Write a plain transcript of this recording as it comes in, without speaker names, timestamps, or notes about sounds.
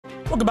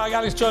Welcome back.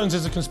 Alex Jones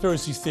is a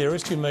conspiracy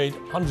theorist who made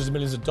hundreds of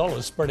millions of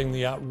dollars spreading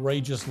the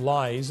outrageous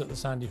lies that the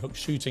Sandy Hook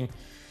shooting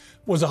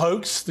was a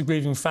hoax. The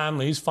grieving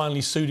families finally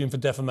sued him for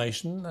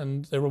defamation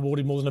and they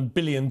rewarded more than $1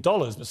 billion,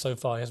 but so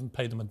far he hasn't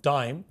paid them a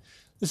dime.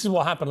 This is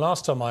what happened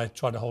last time I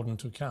tried to hold him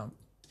to account.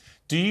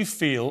 Do you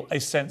feel a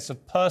sense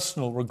of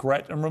personal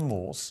regret and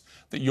remorse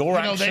that your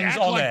actions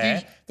on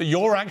air,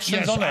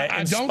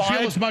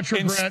 inspired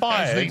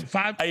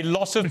a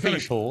lot of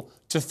people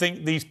to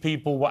think these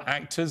people were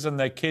actors and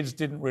their kids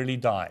didn't really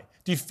die?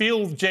 Do you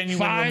feel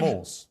genuine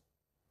remorse?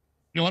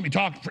 You let me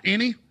talk for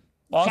any?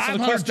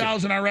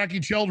 500,000 Iraqi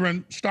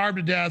children starved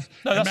to death.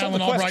 No, that's and not the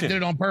Madeleine Albright question. did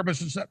it on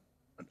purpose and said,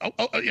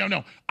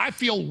 no, I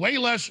feel way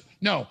less.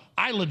 No,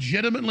 I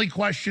legitimately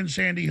question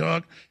Sandy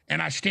Hook,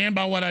 and I stand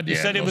by what I did. You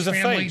said it was a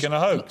fake and a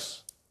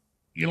hoax.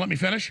 You let me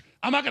finish?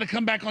 I'm not going to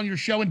come back on your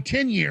show in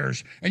 10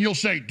 years, and you'll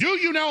say, do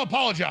you now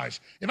apologize?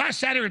 If I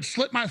sat here and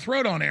slit my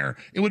throat on air,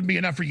 it wouldn't be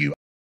enough for you.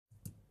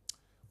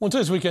 Well, until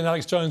this weekend,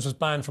 Alex Jones was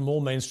banned from all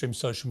mainstream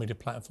social media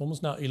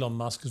platforms. Now Elon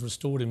Musk has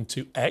restored him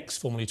to X,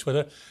 formerly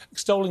Twitter,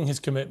 extolling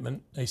his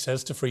commitment, he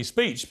says, to free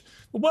speech.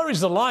 But where is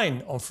the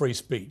line on free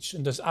speech?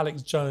 And does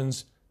Alex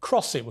Jones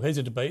cross it? Well, here's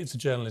a debate. It's the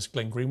journalist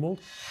Glenn Greenwald,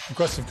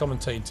 progressive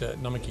commentator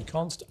Nomiki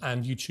Konst,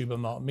 and YouTuber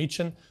Mark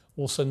Meechan,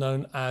 also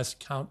known as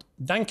Count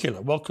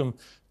Dankula. Welcome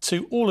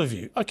to all of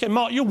you. OK,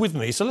 Mark, you're with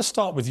me, so let's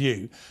start with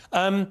you.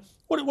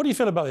 What do you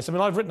feel about this? I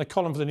mean, I've written a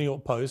column for the New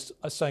York Post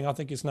saying I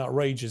think it's an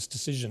outrageous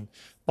decision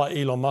by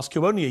Elon Musk,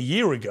 who only a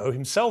year ago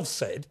himself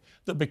said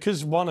that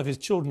because one of his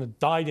children had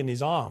died in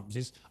his arms,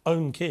 his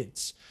own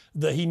kids,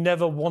 that he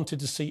never wanted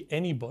to see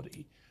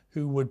anybody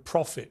who would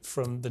profit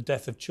from the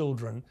death of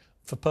children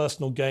for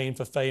personal gain,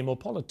 for fame or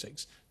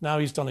politics. Now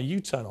he's done a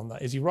U-turn on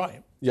that. Is he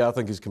right? Yeah, I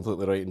think he's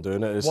completely right in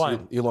doing it. It's Why?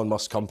 Elon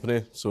Musk's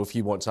company, so if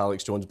he wants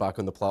Alex Jones back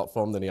on the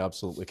platform, then he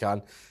absolutely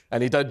can.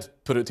 And he did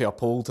put it to a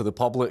poll to the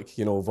public,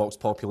 you know, Vox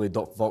Populi,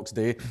 Vox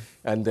Day,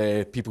 and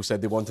people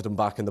said they wanted him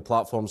back on the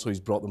platform, so he's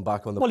brought them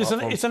back on the platform.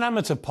 Well, it's an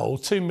amateur poll.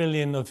 2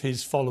 million of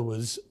his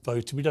followers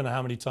voted. We don't know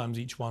how many times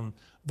each one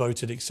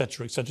voted,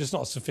 etc., etc. It's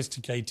not a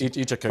sophisticated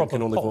Each account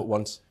can only vote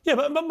once. Yeah,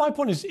 but my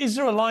point is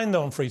there a line,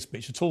 though, on free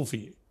speech at all for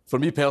you? For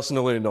me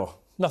personally, no.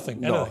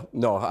 Nothing?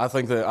 No, I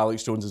think that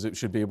Alex Jones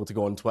should be able to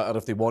go on Twitter.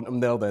 If they want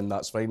him there, then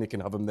that's fine. They can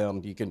have him there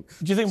and he can...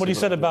 Do you think what he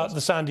said about the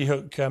Sandy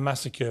Hook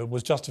massacre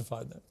was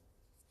justified then?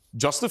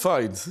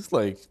 Justified?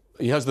 Like,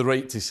 he has the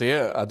right to say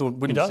it.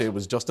 Wouldn't say it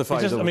was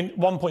justified. I mean,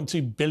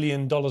 $1.2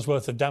 billion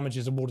worth of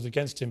damages awarded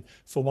against him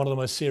for one of the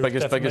most serious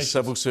defamations. Biggest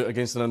civil suit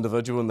against an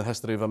individual in the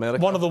history of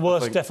America. One of the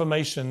worst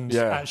defamations,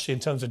 actually, in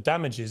terms of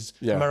damages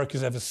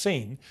America's ever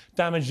seen.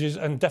 Damages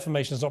and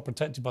defamation is not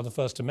protected by the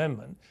First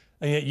Amendment,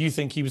 and yet you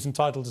think he was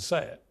entitled to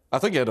say it. I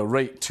think he had a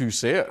right to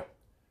say it.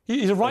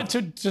 He's a right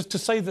to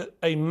say that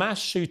a mass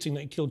shooting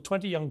that killed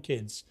 20 young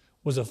kids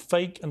was a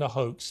fake and a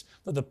hoax,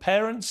 that the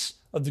parents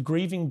of the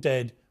grieving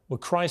dead were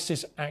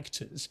crisis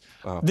actors.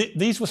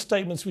 These were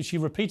statements which he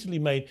repeatedly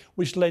made,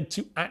 which led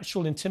to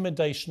actual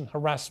intimidation,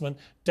 harassment,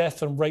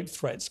 death and rape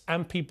threats,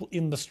 and people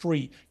in the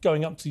street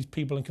going up to these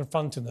people and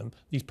confronting them,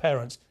 these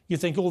parents. You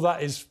think all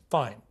that is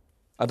fine?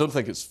 I don't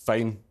think it's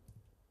fine.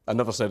 I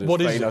never said it's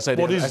fine. I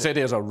said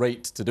he has a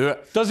right to do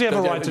it. Does he have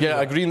a right to do it?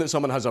 Yeah, agreeing that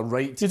someone has a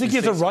right do you think he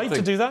has a right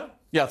to do that?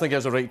 Yeah, I think he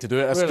has a right to do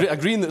it. Really?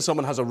 Agreeing that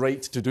someone has a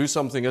right to do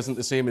something isn't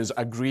the same as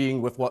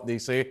agreeing with what they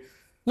say.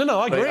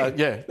 No, I agree. I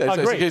agree.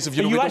 It's a case of,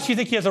 you actually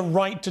think he has a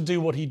right to do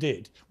what he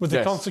did, with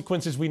the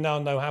consequences we now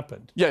know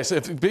happened? Yes,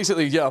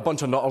 basically, a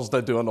bunch of nutters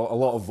did do a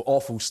lot of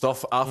awful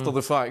stuff after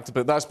the fact,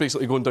 but that's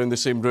basically going down the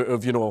same route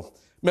of, you know,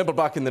 remember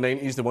back in the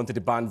 90s they wanted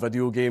to ban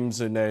video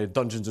games and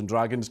Dungeons and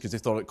Dragons because they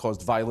thought it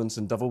caused violence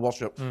and devil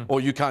worship.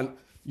 Or you can't,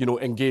 you know,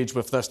 engage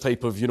with this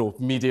type of, you know,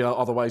 media,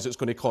 otherwise it's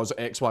going to cause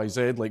X, Y,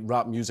 Z, like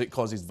rap music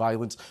causes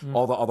violence,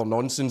 all that other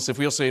nonsense. If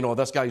we're saying, oh,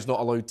 this guy's not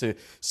allowed to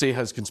say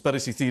his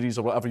conspiracy theories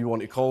or whatever you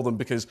want to call them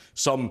because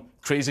some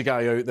crazy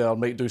guy out there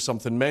might do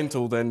something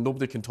mental, then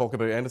nobody can talk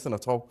about anything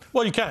at all.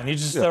 Well, you can.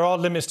 There are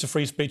limits to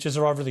free speech, as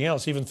there are everything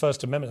else. Even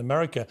First Amendment,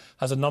 America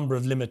has a number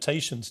of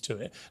limitations to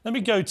it. Let me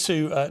go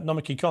to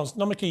Nomiki Konst.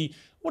 Nomiki,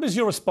 what is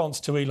your response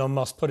to Elon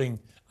Musk putting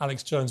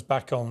Alex Jones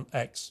back on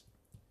X?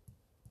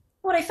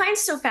 What I find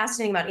so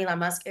fascinating about Elon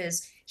Musk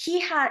is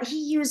he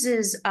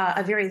uses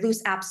a very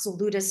loose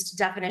absolutist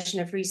definition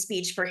of free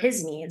speech for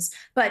his needs,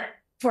 but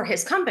for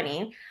his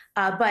company,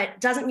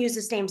 but doesn't use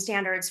the same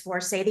standards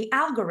for, say, the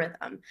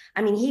algorithm.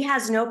 I mean, he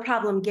has no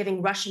problem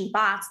giving Russian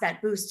bots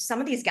that boost some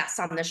of these guests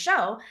on the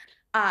show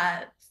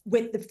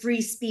with the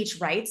free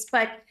speech rights,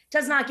 but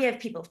does not give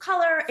people of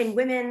color and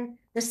women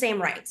the same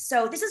rights.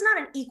 So this is not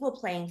an equal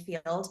playing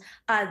field.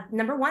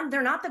 Number one,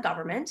 they're not the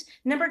government.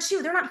 Number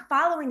two, they're not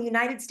following the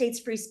United States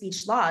free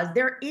speech laws.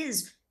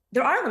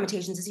 There are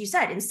limitations, as you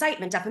said: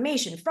 incitement,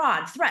 defamation,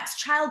 fraud, threats,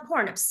 child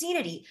porn,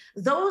 obscenity.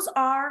 Those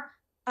are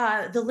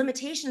the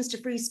limitations to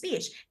free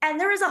speech. And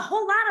there is a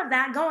whole lot of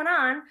that going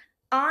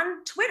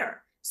on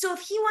Twitter. So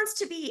if he wants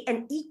to be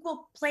an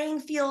equal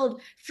playing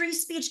field free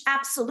speech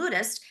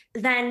absolutist,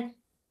 then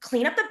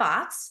clean up the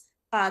bots,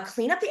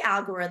 clean up the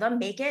algorithm,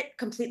 make it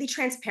completely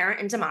transparent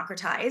and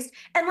democratized,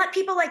 and let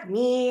people like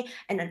me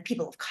and then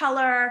people of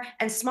color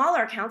and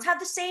smaller accounts have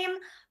the same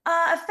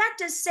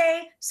effect as,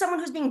 say, someone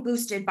who's being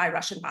boosted by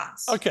Russian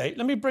bots. Okay,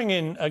 let me bring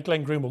in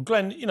Glenn Greenwald.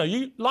 Glenn,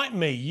 you, like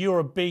me, you're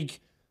a big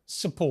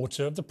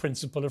supporter of the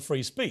principle of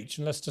free speech.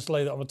 And let's just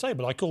lay that on the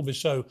table. I call this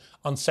show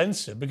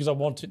Uncensored because I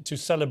want it to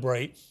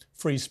celebrate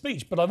free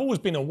speech. But I've always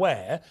been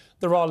aware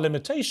there are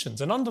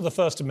limitations. And under the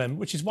First Amendment,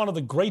 which is one of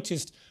the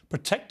greatest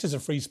protectors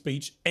of free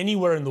speech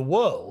anywhere in the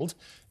world,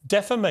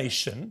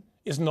 defamation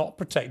is not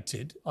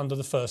protected under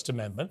the First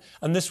Amendment.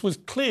 And this was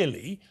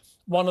clearly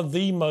one of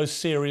the most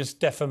serious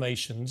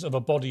defamations of a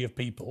body of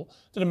people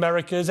that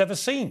America has ever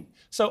seen.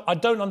 So I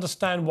don't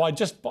understand why,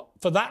 just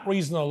for that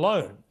reason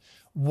alone,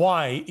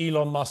 why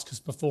Elon Musk has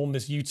performed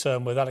this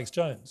U-turn with Alex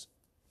Jones.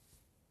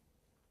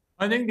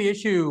 I think the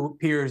issue,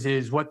 Piers,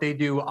 is what they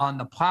do on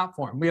the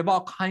platform. We have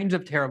all kinds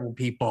of terrible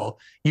people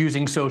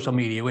using social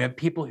media. We have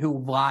people who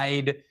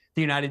lied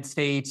the United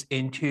States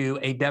into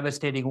a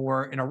devastating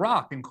war in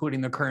Iraq,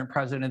 including the current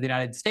president of the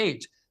United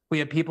States. We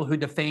have people who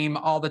defame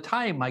all the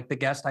time, like the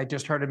guest I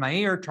just heard in my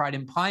ear tried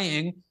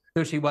implying,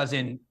 though she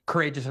wasn't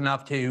courageous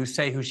enough to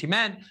say who she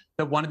meant,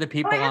 that one of the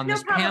people on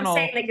this panel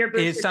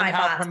is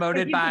somehow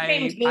promoted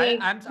by...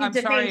 I'm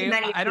sorry,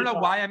 I don't know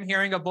why I'm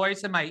hearing a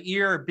voice in my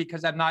ear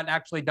because I'm not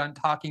actually done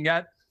talking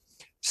yet.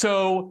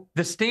 So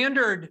the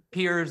standard,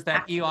 Piers,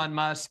 that Elon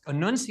Musk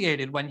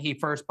enunciated when he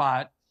first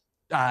bought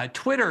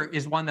Twitter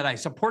is one that I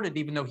supported,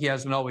 even though he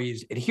hasn't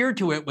always adhered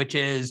to it, which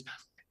is,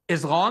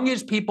 as long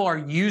as people are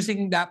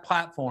using that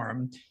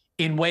platform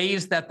in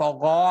ways that the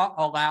law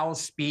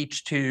allows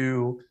speech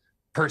to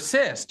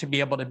persist, to be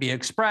able to be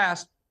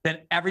expressed, then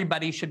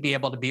everybody should be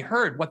able to be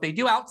heard. What they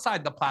do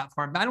outside the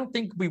platform, I don't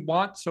think we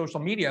want social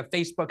media,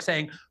 Facebook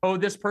saying, oh,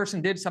 this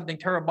person did something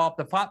terrible off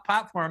the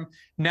platform,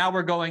 now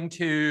we're going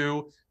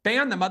to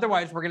ban them.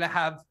 Otherwise, we're going to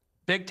have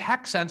big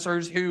tech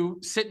censors who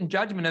sit in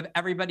judgment of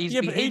everybody's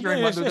behavior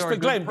and whether they're a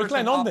good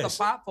person off the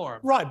platform.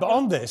 Right, but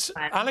on this,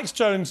 Alex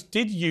Jones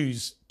did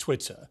use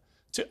Twitter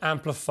to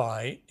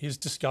amplify his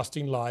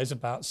disgusting lies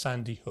about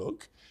Sandy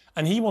Hook,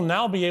 and he will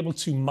now be able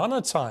to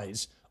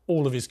monetize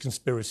all of his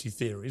conspiracy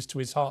theories to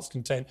his heart's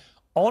content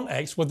on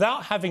X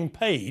without having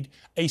paid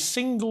a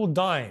single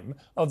dime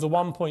of the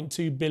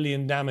 1.2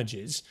 billion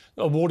damages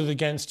awarded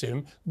against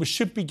him, which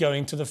should be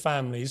going to the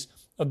families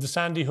of the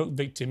Sandy Hook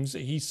victims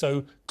that he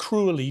so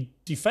cruelly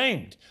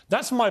defamed.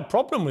 That's my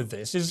problem with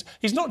this, is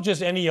he's not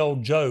just any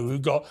old Joe who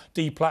got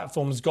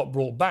deplatformed, got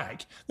brought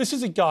back. This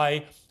is a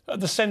guy at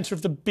the centre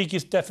of the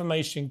biggest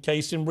defamation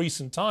case in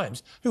recent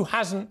times who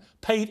hasn't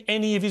paid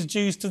any of his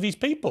dues to these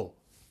people.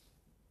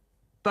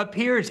 But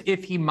Piers,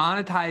 if he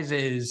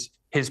monetizes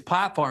his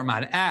platform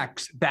on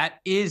X, that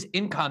is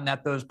income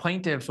that those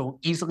plaintiffs will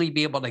easily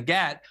be able to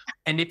get.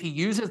 And if he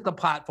uses the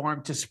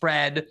platform to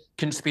spread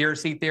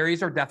conspiracy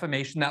theories or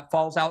defamation that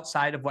falls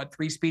outside of what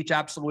free speech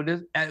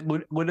absolutism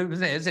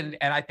is, and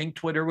I think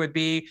Twitter would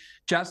be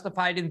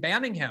justified in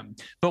banning him.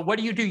 But what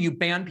do? You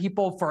ban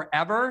people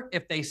forever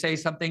if they say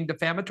something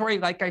defamatory?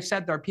 Like I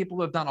said, there are people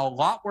who have done a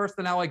lot worse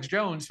than Alex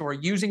Jones who are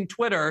using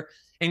Twitter,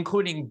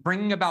 including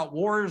bringing about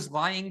wars,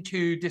 lying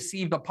to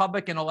deceive the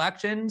public in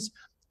elections.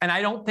 And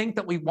I don't think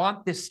that we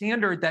want this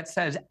standard that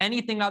says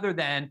anything other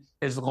than,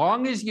 as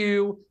long as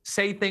you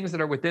say things that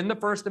are within the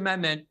First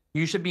Amendment,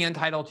 you should be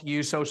entitled to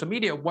use social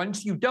media.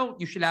 Once you don't,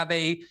 you should have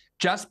a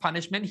just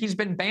punishment. He's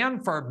been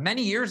banned for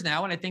many years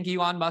now, and I think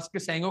Elon Musk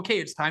is saying, okay,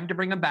 it's time to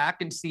bring him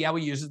back and see how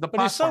he uses the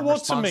platform. But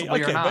it's so what to me?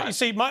 Okay, but you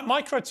see,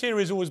 my criteria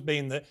has always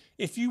been that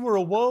if you were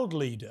a world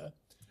leader,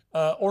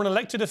 or an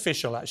elected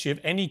official, actually, of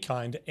any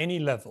kind, at any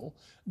level,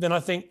 then I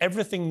think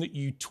everything that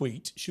you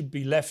tweet should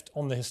be left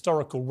on the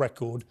historical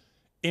record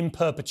in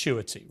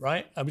perpetuity,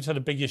 right? And we've had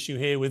a big issue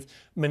here with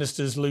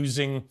ministers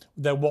losing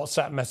their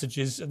WhatsApp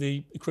messages at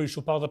the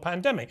crucial part of the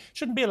pandemic.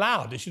 Shouldn't be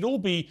allowed. It should all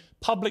be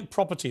public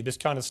property, this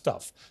kind of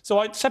stuff. So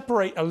I'd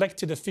separate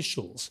elected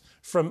officials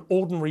from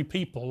ordinary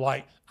people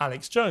like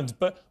Alex Jones.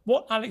 But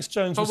what Alex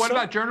Jones was... But what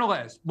about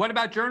journalists? What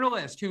about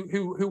journalists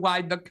who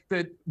lied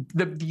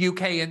the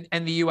UK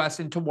and the US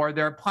into war?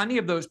 There are plenty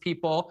of those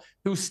people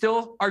who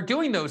still are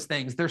doing those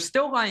things. They're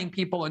still lying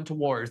people into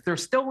wars. They're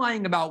still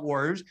lying about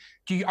wars.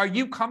 Are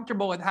you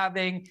comfortable with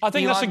having I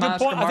think Elon that's a good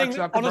Musk point. I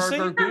think, honestly,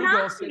 or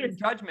Google sit in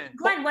judgment?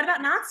 Glenn, what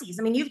about Nazis?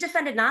 I mean, you've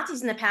defended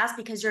Nazis in the past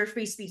because you're a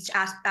free speech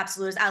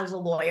absolutist as a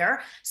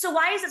lawyer. So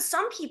why is it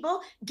some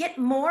people get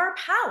more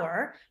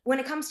power when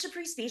it comes to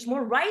free speech,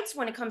 more rights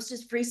when it comes to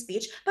free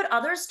speech, but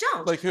others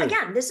don't? Like who?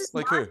 Again, this is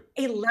like not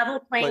a level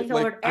playing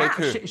field or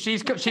act.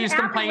 She's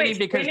complaining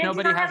because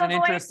nobody has an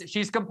interest.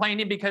 She's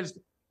complaining because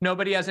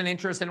nobody has an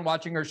interest in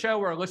watching her show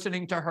or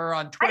listening to her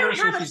on Twitter.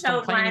 So she's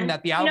complaining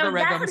that the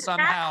algorithm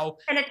somehow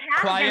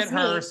quiet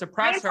her,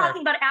 suppress her. I'm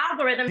talking about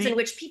algorithms in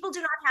which people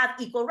do not have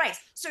equal rights.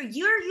 So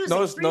you're using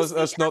No,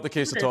 that's not the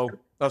case at all.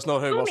 That's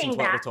not how it works in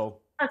Twitter at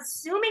all.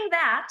 Assuming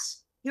that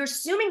you're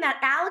assuming that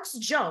Alex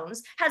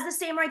Jones has the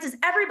same rights as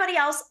everybody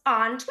else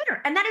on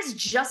Twitter. And that is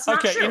just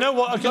not true. Okay, you know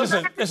what? Okay,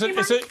 listen,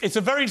 it's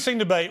a very interesting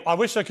debate. I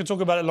wish I could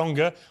talk about it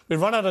longer.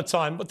 We've run out of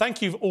time, but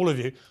thank you, all of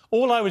you.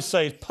 All I would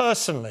say is,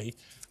 personally,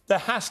 there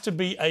has to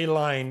be a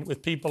line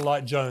with people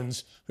like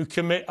Jones who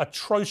commit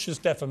atrocious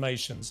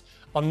defamations,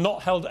 are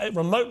not held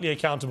remotely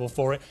accountable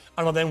for it,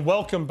 and are then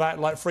welcomed back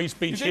like free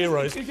speech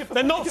heroes.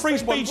 They're not free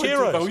speech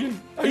heroes.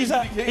 He's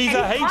a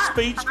hate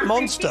speech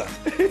monster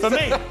for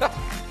me.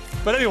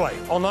 But anyway,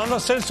 on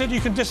Uncensored,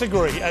 you can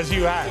disagree, as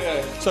you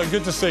have. So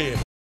good to see you.